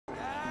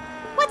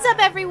What's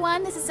up,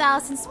 everyone? This is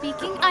Allison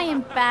speaking. I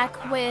am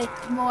back with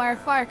more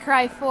Far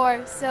Cry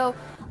 4. So,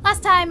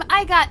 last time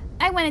I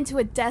went into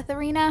a death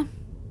arena.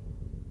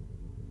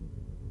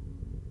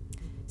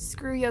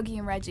 Screw Yogi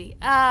and Reggie.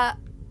 Yeah,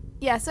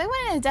 so I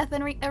went in a death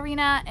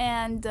arena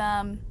and,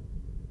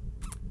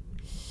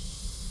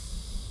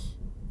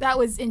 that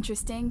was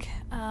interesting.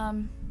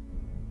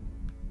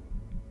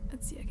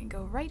 Let's see, I can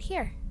go right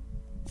here.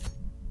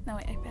 No,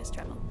 wait, I pressed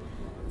travel.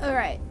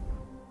 Alright.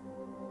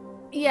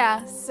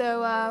 Yeah,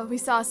 so, we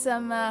saw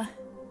some,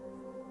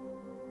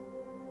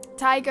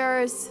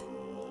 tigers,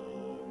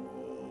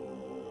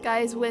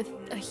 guys with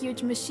a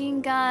huge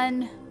machine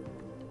gun,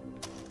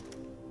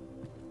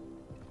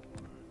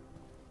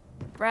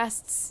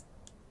 breasts.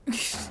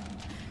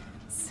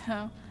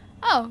 So,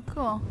 oh,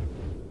 cool.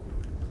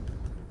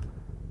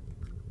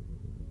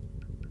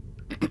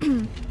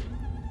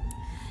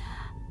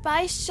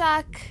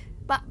 Bashak,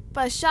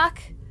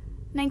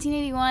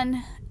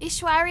 1981.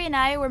 Ishwari and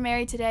I were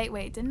married today.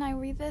 Wait, didn't I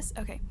read this?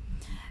 Okay.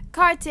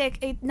 Kartik,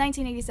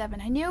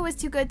 1987. I knew it was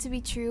too good to be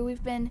true.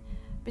 We've been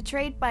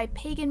betrayed by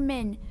Pagan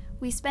Min.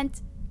 We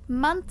spent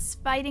months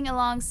fighting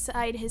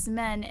alongside his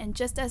men, and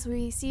just as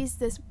we seized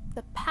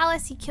the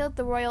palace, he killed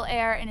the royal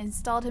heir and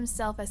installed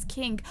himself as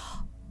king.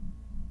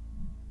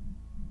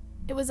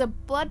 It was a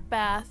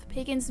bloodbath.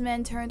 Pagan's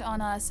men turned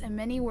on us, and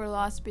many were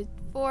lost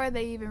before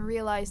they even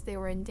realized they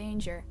were in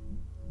danger.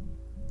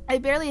 I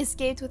barely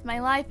escaped with my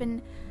life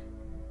and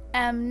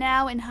am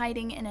now in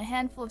hiding in a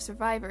handful of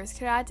survivors.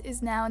 Karat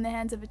is now in the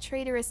hands of a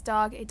traitorous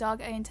dog, a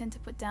dog I intend to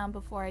put down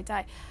before I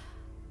die.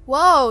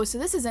 Whoa, so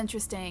this is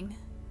interesting.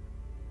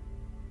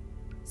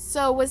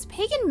 So was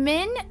Pagan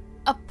Min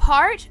a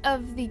part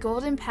of the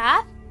Golden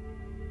Path?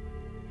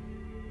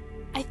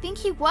 I think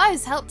he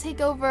was, helped take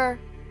over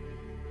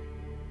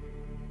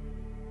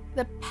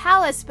the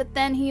palace, but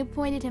then he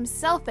appointed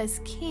himself as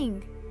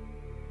king.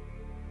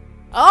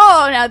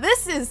 Oh, now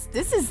this is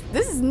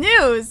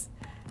news.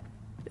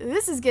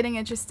 This is getting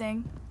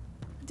interesting.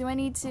 Do I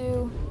need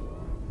to...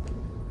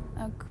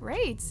 Oh,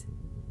 great.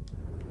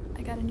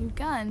 I got a new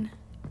gun.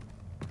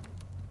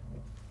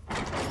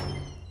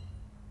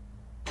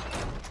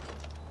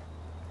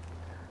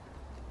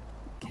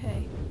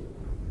 Okay.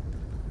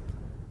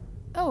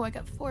 Oh, I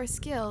got 4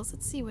 skills.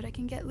 Let's see what I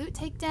can get. Loot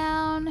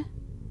takedown.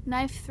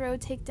 Knife throw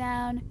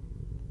takedown.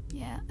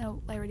 Yeah.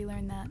 Oh, I already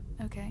learned that.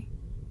 Okay.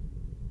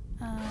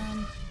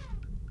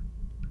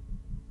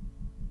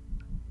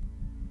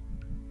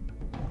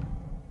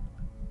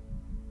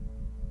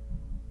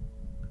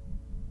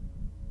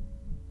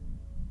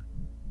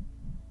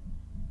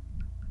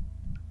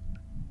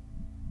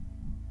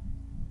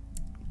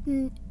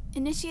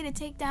 Initiate a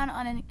takedown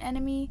on an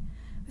enemy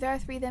with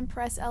R3, then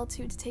press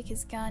L2 to take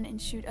his gun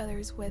and shoot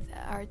others with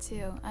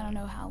R2. I don't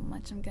know how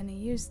much I'm gonna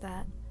use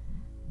that.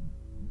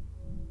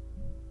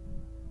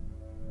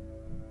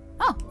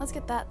 Oh, let's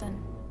get that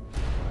then.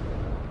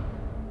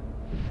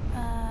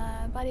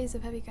 Bodies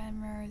of heavy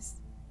gunners.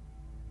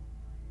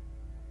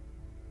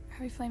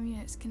 Heavy flame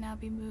units can now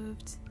be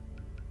moved.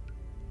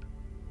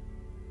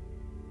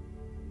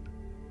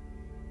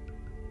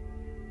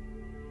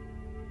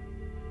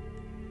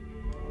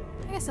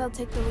 I guess I'll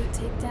take the loot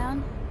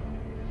takedown.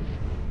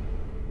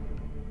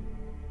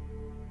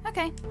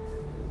 Okay.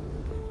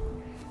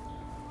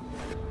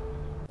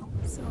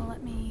 So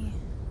let me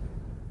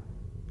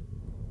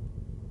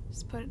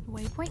just put a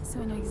waypoint so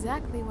I know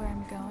exactly where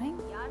I'm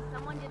going.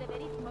 Someone did a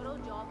very thorough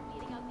job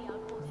clearing out the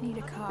outpost. I need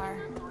a car.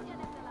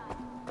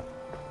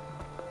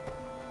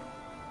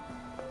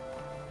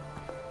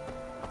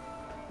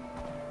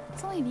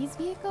 It's only these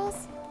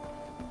vehicles?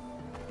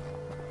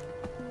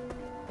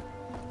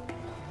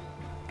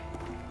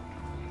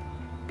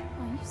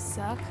 Oh, you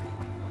suck.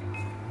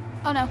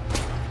 Oh no.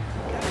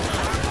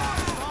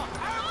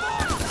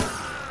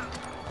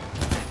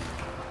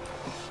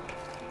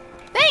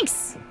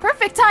 Thanks!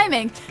 Perfect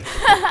timing!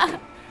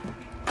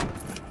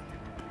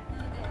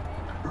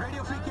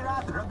 Radio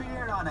Fikirat, Rabbi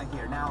Rana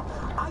here. Now,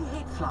 I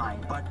hate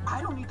flying, but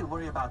I don't need to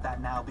worry about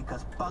that now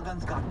because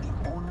Pagan's got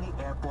the only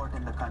airport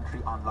in the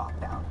country on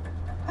lockdown.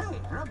 Hey,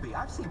 Rabbi,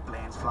 I've seen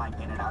planes flying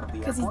in and out of the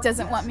airport. Because he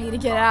doesn't want me to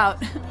get out.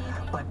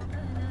 But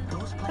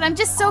I'm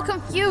just so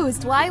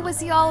confused. Why was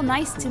he all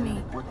nice to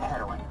me? With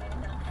heroin.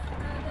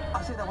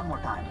 I'll say that one more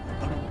time.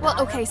 Well,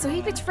 okay, so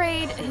he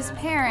betrayed his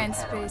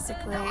parents,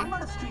 basically. Now, I'm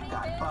not a street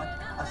guy, but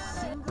a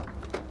single...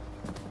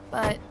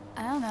 But,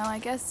 I don't know, I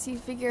guess he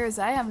figures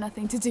I have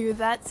nothing to do with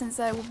that since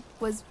I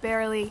was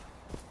barely...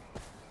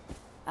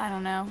 I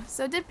don't know.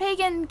 So did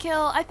Pagan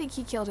kill... I think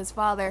he killed his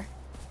father.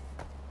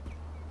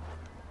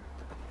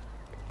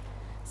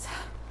 So,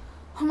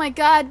 oh my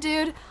god,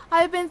 dude.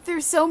 I've been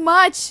through so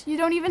much. You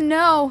don't even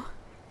know.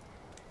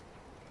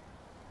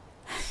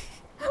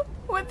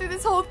 Went through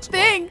this whole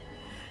thing.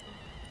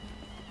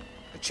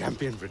 A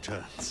champion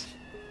returns.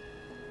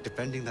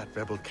 Defending that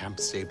rebel camp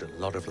saved a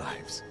lot of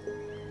lives.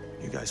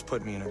 You guys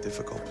put me in a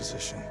difficult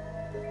position.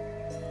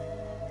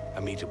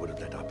 Amita would have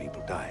let our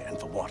people die, and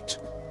for what?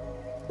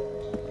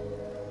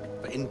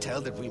 For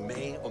intel that we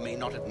may or may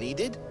not have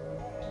needed?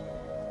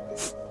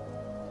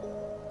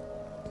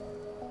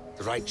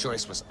 The right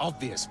choice was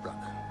obvious,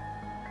 brother.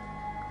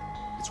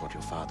 It's what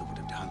your father would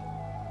have done.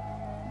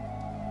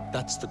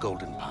 That's the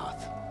golden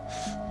path.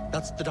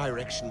 That's the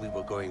direction we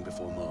were going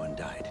before Mohan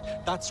died.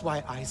 That's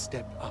why I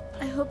stepped up.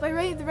 I hope I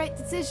made the right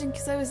decision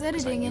because I was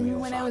editing and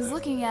when I was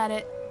looking at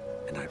it,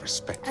 And I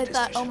respect I the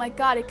thought, decision. oh my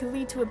god, it could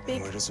lead to a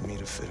big Where does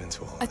Amita fit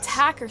into all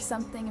attack or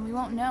something and we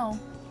won't know.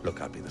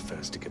 Look, I'll be the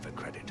first to give her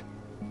credit.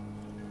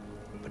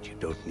 But you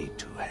don't need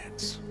two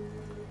heads.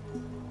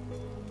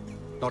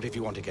 Not if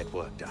you want to get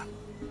work done.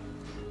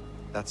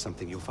 That's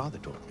something your father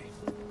taught me.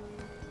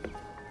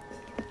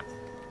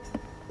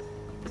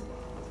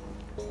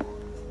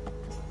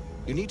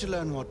 You need to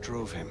learn what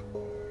drove him,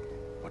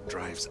 what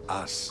drives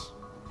us.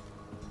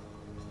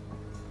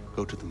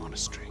 Go to the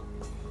monastery.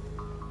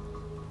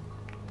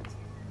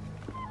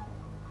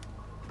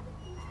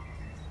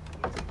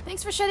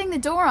 Thanks for shutting the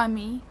door on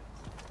me.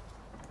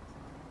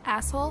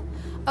 Asshole.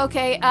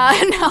 Okay,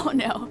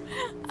 no.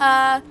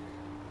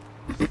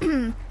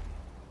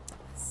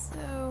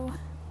 So...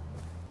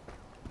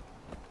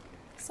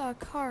 saw a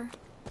car.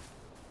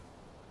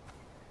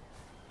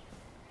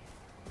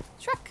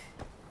 Truck.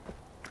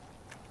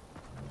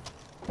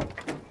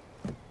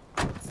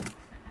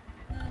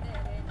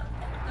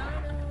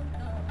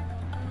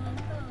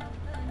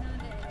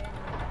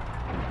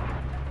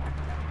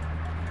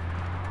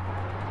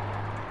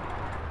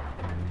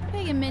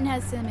 Pagan Min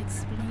has some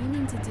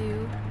explaining to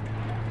do.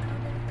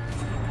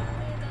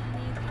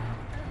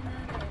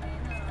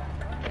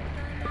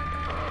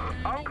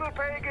 Uncle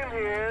Pagan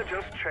here,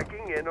 just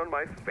checking in on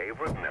my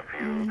favorite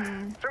nephew.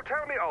 So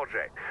tell me,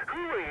 RJ, who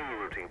are you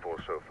rooting for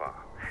so far?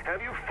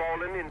 Have you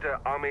fallen into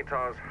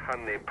Amita's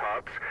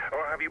honeypot,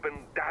 or have you been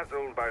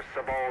dazzled by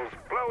Sabal's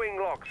flowing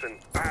locks and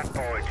bad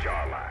boy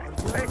jawline?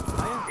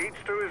 Hey,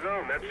 each to his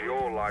own. That's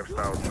your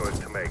lifestyle choice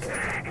to make.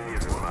 He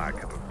isn't my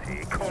cup of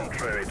tea,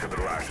 contrary to the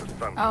rash of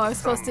some. Oh, I was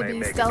supposed to some may be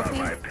make stealthy?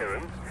 about my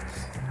appearance.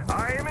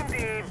 I am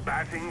indeed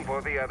batting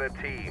for the other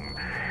team.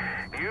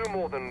 You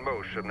more than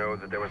most should know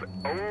that there was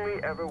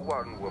only ever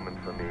one woman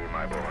for me,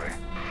 my boy.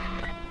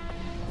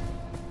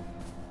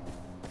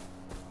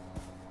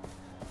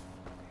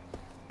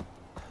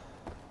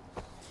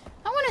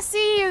 I want to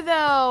see you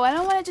though. I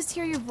don't want to just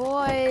hear your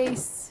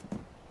voice.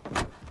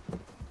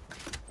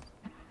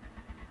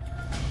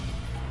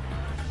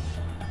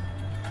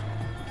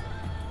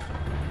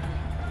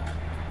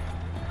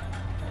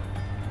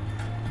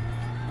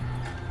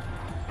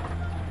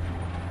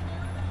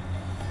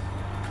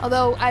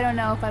 Although, I don't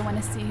know if I want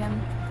to see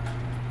him.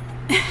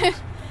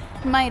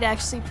 Might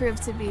actually prove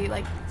to be,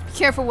 like, be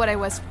careful what I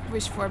wish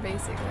for,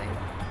 basically.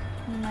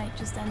 You might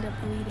just end up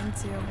leading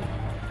to,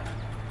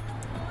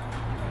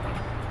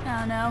 I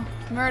don't know,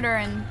 murder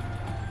and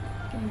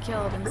getting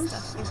killed and This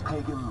stuff. is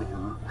Pagan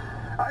Min.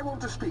 I want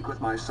to speak with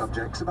my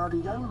subjects about a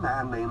young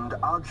man named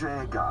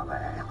Ajay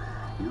Gale.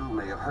 You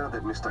may have heard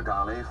that Mr.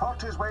 Gale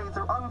fought his way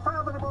through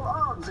unfathomable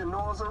odds in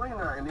Noah's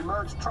Arena and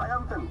emerged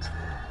triumphant.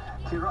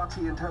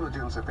 Kirati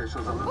intelligence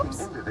officials are looking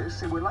into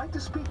this and would like to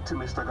speak to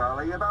Mr.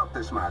 Gale about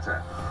this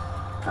matter.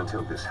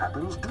 Until this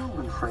happens, do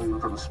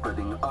refrain from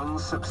spreading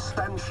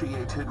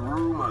unsubstantiated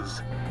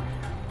rumors.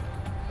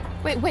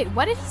 Wait,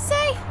 what did he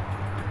say?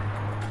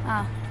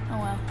 Ah, oh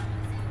well.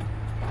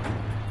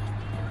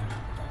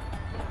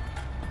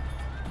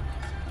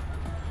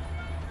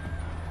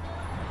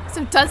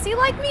 So does he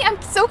like me? I'm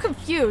so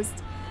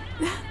confused.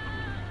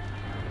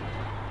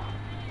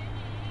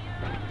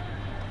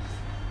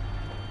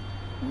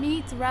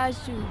 Meet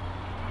Raju.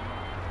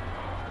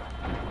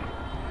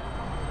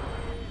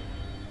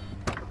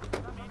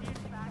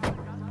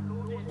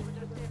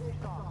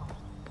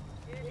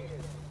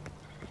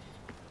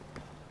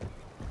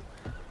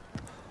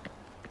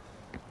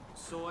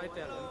 So I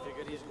tell him,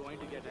 figure he's going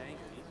to get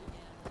angry,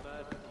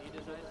 but he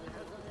decides to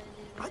help.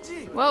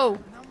 Whoa.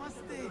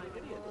 Namaste.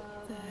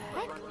 The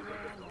heck?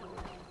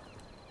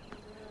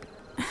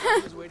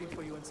 He's waiting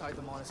for you inside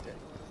the monastery.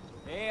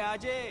 Hey,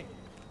 Ajay.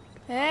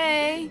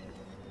 Hey.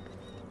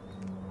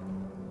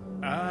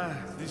 Ah,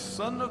 the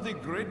son of the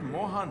great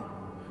Mohan.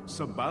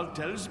 Sabal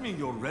tells me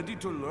you're ready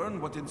to learn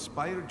what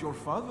inspired your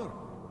father.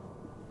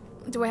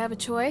 Do I have a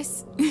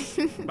choice?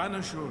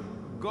 Banashur,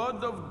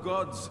 god of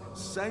gods,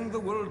 sang the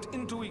world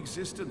into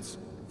existence.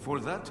 For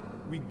that,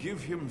 we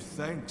give him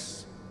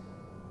thanks.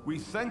 We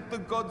thank the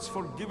gods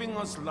for giving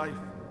us life.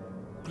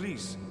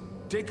 Please,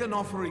 take an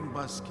offering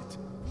basket.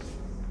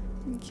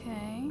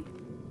 Okay.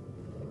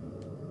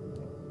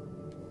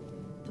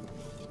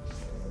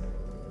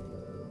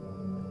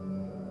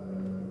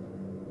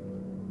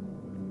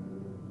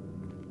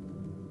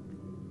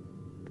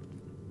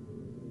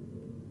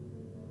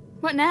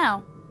 What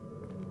now?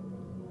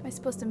 Am I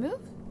supposed to move?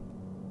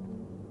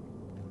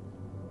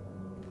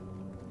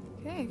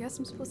 Okay, I guess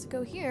I'm supposed to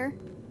go here.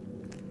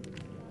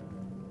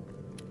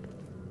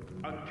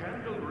 A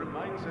candle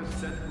reminds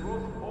us that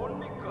growth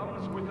only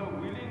comes with a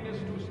willingness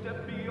to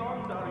step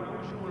beyond our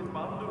usual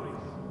boundaries.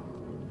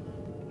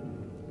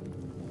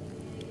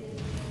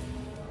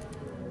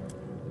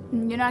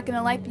 You're not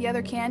gonna light the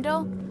other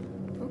candle?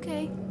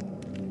 Okay.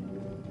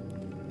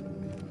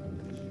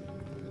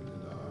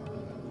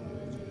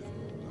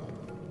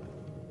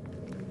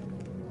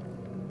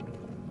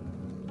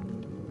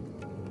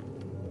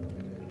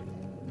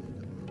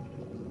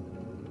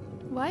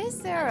 Why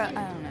is there a... I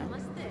don't know.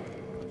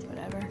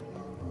 Whatever.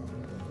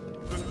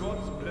 The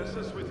gods bless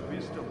us with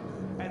wisdom,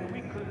 and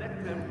we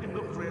collect them in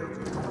the prayer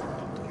room to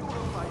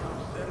purify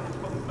ourselves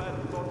from bad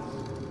thoughts.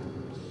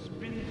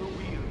 Spin the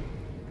wheel.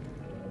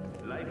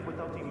 Life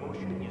without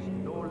emotion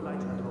is no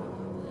life at all,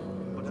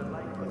 but a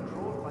life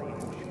controlled by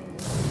emotion.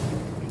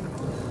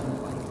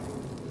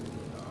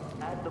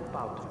 Add the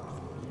powder.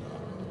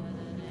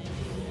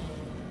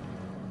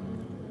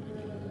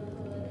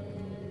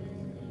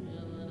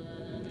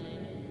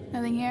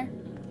 Nothing here?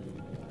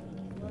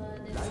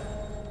 Life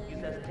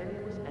is as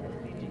tenuous and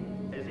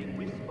fleeting as a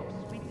wisp of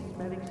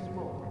sweet-smelling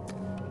smoke.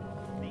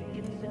 The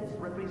incense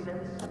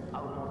represents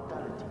our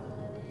mortality.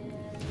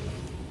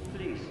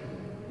 Please,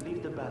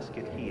 leave the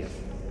basket here.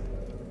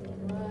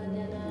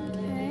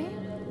 Okay.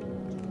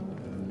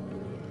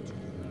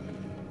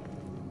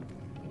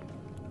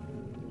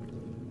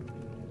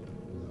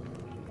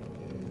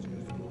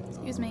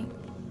 Excuse me.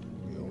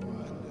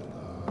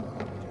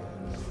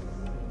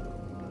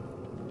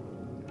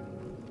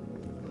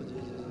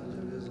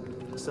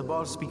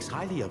 Sabal speaks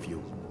highly of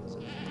you.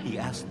 He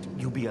asked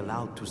you be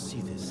allowed to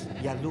see this.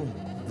 Yalum,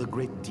 the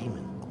great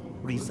demon,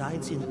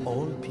 resides in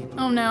all people.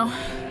 Oh no.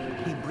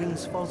 He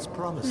brings false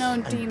promise. No,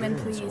 and demon,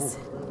 burns please.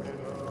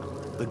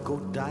 hope. The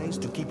goat dies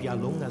to keep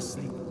Yalung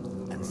asleep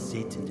and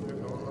sated.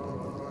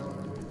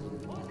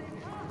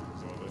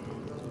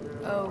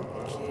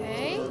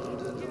 Okay.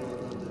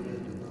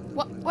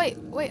 What?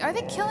 Wait, are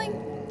they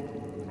killing?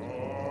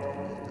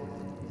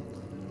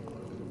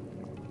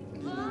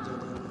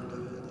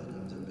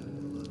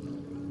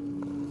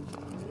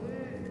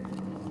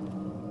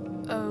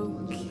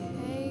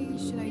 Okay,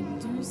 should I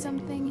do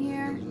something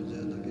here?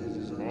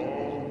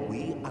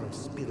 We are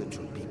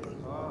spiritual people.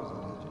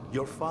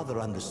 Your father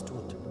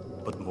understood,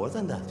 but more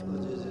than that,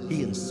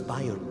 he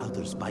inspired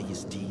others by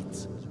his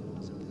deeds.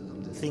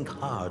 Think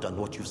hard on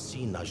what you've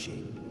seen,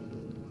 Najee.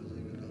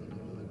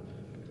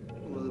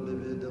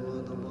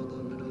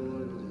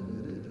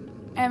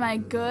 Am I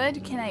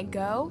good? Can I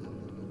go?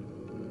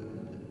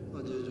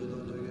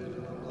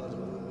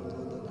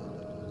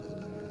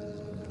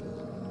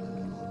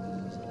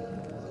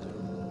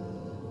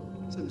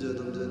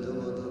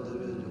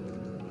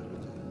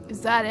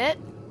 Is that it?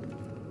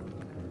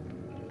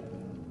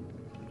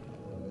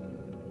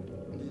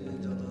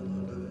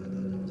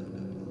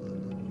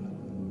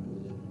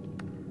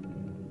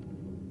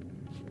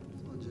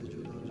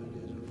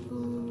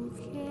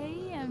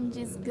 Okay, I'm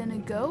just gonna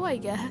go, I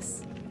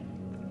guess.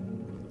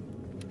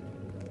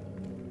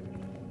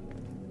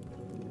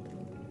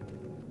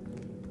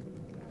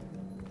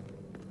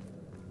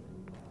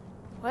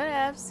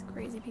 Whatevs,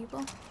 crazy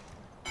people.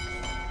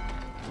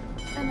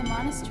 In the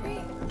monastery?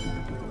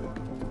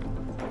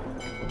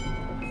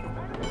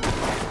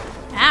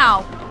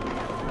 Ow!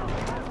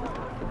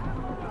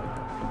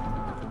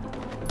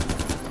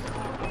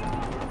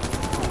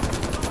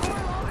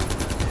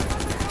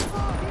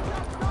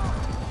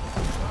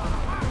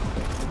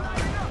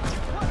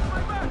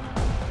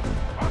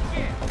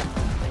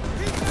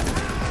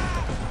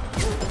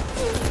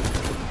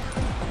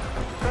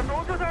 The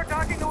soldiers are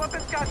attacking the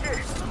weapons cache.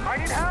 I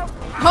need help.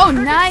 Oh,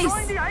 nice!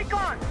 Destroying the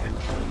icon.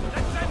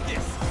 Let's end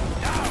this!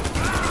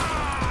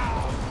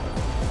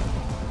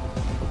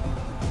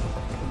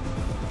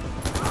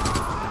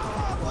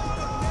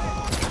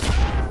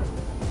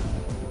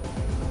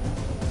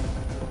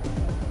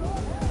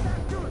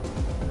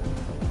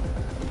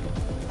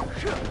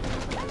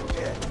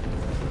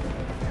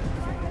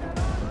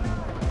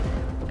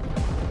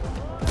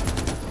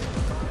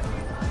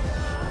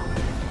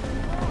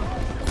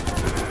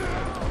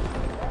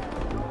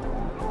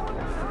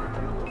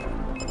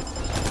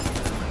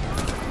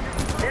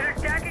 They're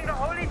attacking the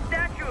holy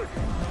statues.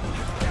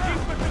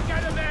 Keep it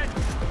together, men!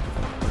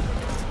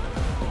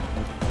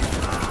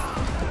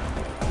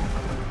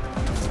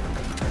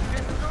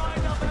 Destroy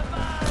the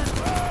weapons!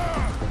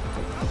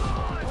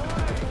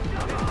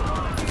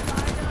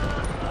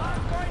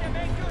 I'm going to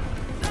make you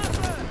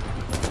suffer!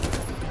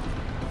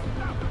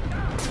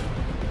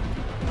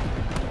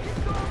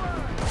 It's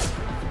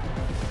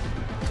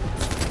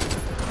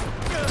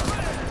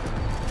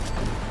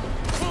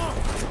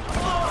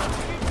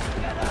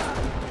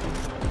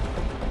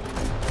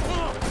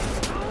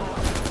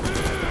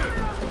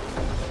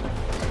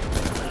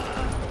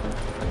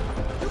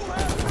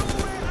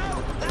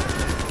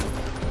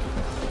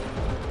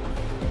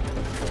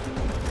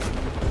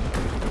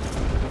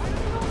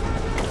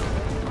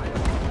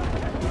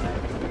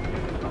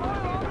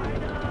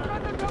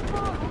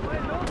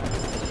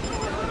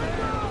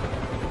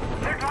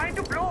They're trying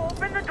to blow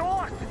open the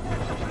doors.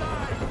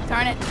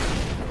 Darn it.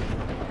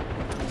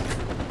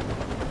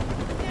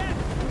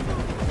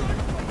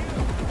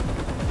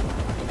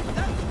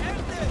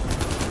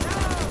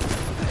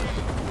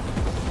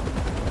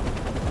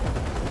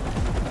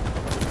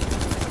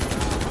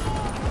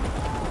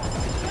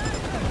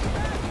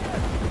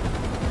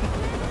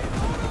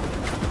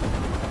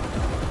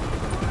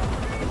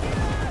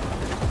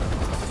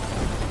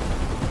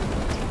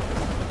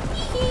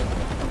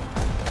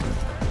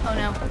 Oh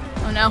no.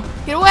 Oh no.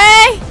 Get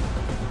away!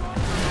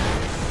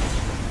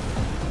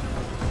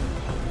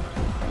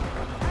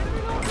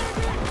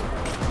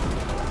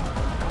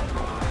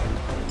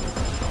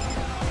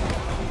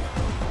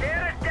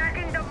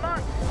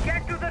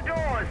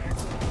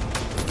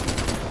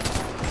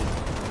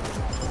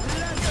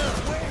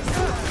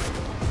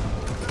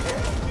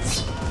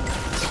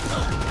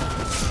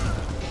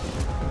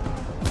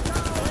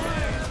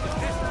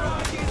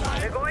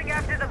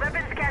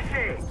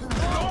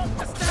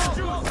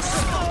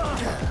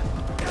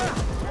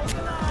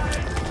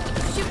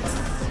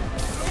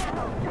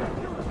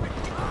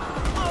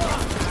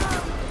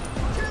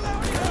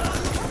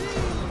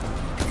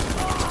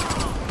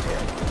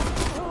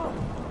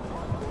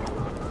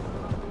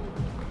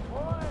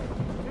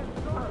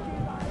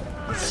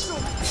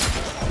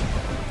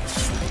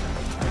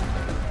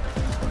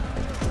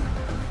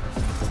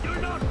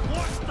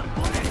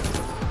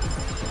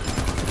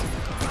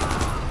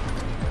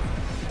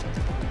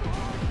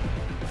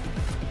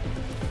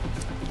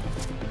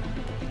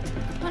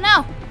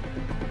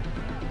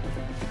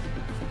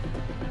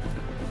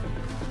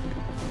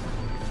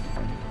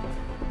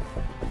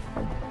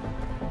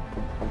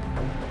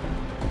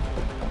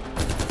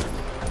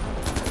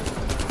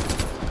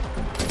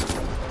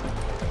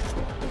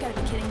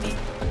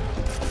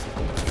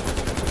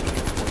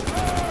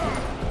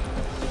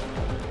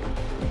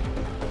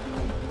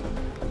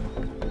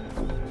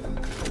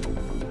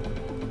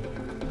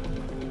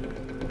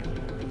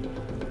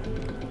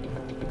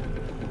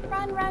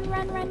 Run, run,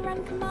 run, run,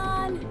 run, come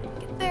on.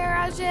 Get there,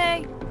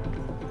 Ajay.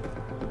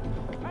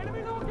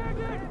 Enemy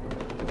located!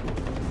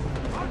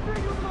 I'll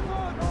bring you to the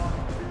board!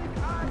 Big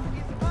Eye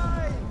is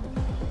mine!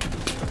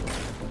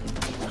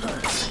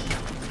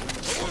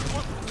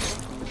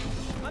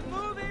 I'm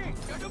moving!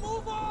 Gotta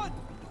move on!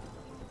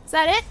 Is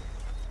that it?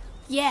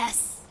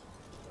 Yes.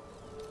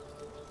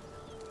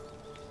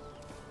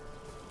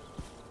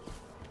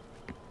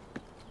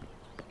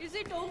 Is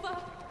it over?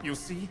 You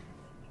see?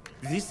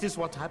 This is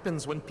what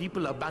happens when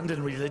people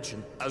abandon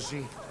religion,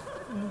 Ajay.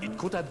 It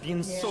could have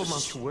been so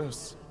much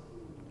worse.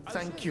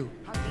 Thank you.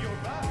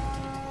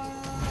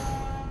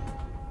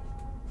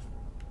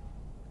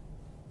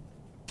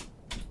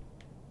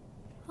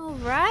 All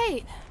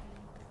right.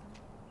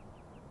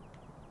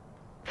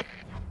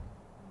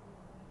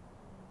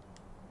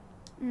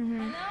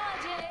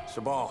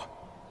 Sabal,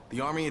 the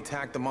army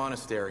attacked the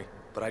monastery,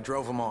 but I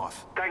drove them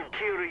off. Thank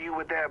Kira you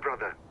were there,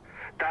 brother.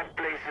 That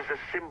place is a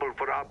symbol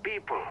for our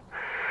people.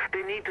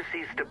 They need to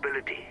see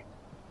stability.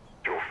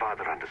 Your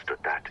father understood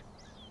that.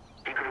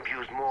 He could have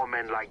used more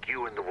men like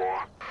you in the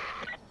war.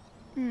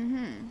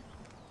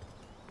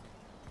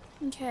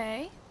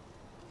 Okay.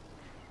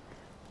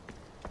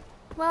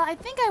 Well, I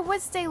think I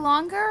would stay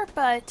longer,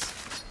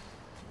 but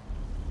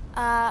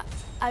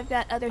I've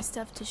got other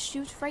stuff to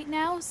shoot right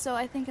now, so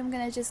I think I'm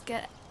gonna just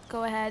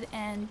go ahead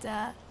and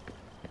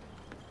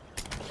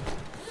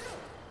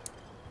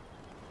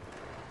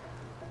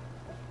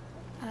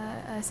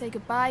say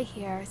goodbye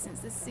here, since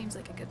this seems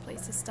like a good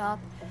place to stop.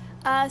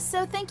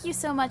 So thank you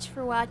so much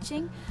for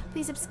watching.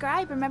 Please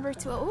subscribe. Remember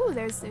to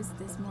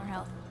there's more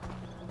health.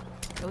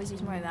 Always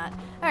use more of that.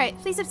 Alright,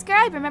 please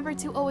subscribe. Remember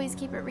to always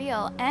keep it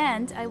real.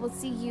 And I will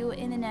see you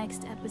in the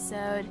next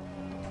episode.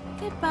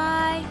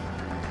 Goodbye.